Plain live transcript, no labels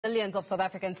Millions of South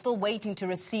Africans still waiting to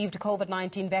receive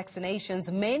COVID-19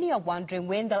 vaccinations. Many are wondering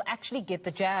when they'll actually get the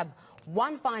jab.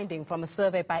 One finding from a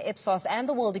survey by Ipsos and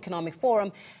the World Economic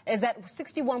Forum is that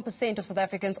 61% of South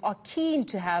Africans are keen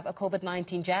to have a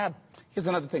COVID-19 jab. Here's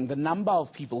another thing. The number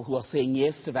of people who are saying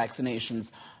yes to vaccinations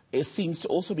seems to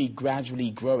also be gradually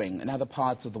growing. In other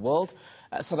parts of the world,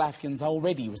 South Africans are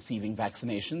already receiving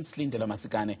vaccinations. Silindelo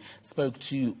Masikane spoke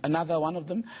to another one of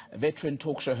them, veteran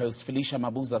talk show host Felicia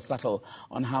Mabuza-Suttle,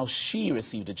 on how she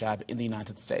received a jab in the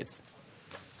United States.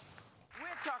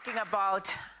 We're talking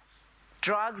about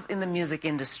drugs in the music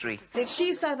industry.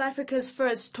 She's South Africa's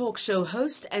first talk show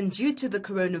host, and due to the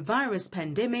coronavirus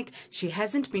pandemic, she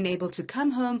hasn't been able to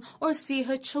come home or see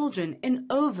her children in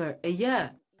over a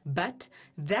year. But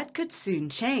that could soon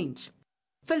change.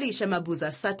 Felicia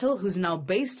Mabuza-Suttle, who's now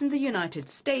based in the United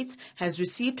States, has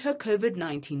received her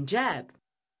COVID-19 jab.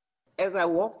 As I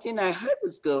walked in, I heard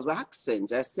this girl's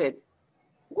accent. I said,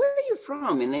 "Where are you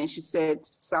from?" And then she said,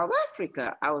 "South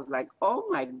Africa." I was like, oh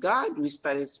my God, we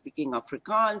started speaking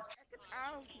Afrikaans.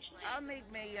 I'll make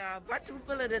my, what do you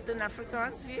call it in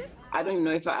Afrikaans here? I don't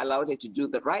know if I allowed her to do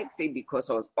the right thing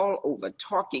because I was all over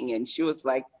talking, and she was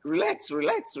like, relax,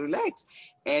 relax, relax.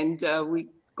 And we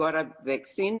got a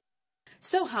vaccine.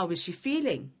 So how is she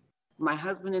feeling? My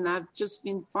husband and I have just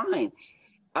been fine.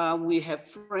 We have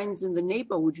friends in the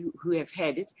neighborhood who have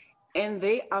had it, and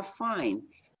they are fine.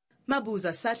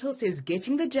 Mabuza-Suttle says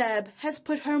getting the jab has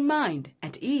put her mind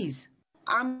at ease.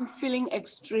 I'm feeling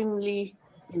extremely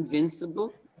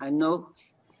invincible. I know,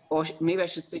 or maybe I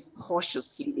should say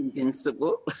cautiously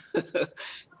invincible.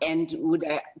 And would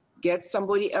I get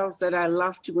somebody else that I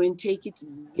love to go and take it?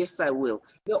 Yes, I will.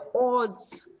 The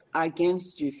odds are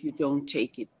against you if you don't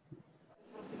take it.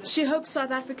 She hopes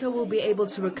South Africa will be able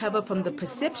to recover from the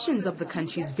perceptions of the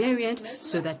country's variant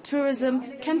so that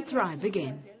tourism can thrive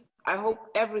again. I hope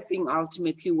everything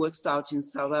ultimately works out in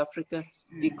South Africa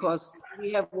because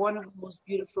we have one of the most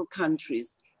beautiful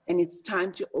countries, and it's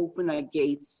time to open our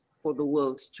gates for the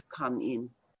world to come in.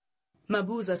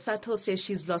 Mabuza-Suttle says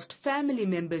she's lost family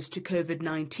members to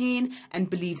COVID-19 and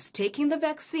believes taking the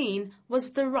vaccine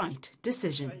was the right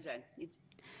decision.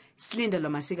 Silindelo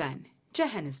Masikane,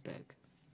 Johannesburg.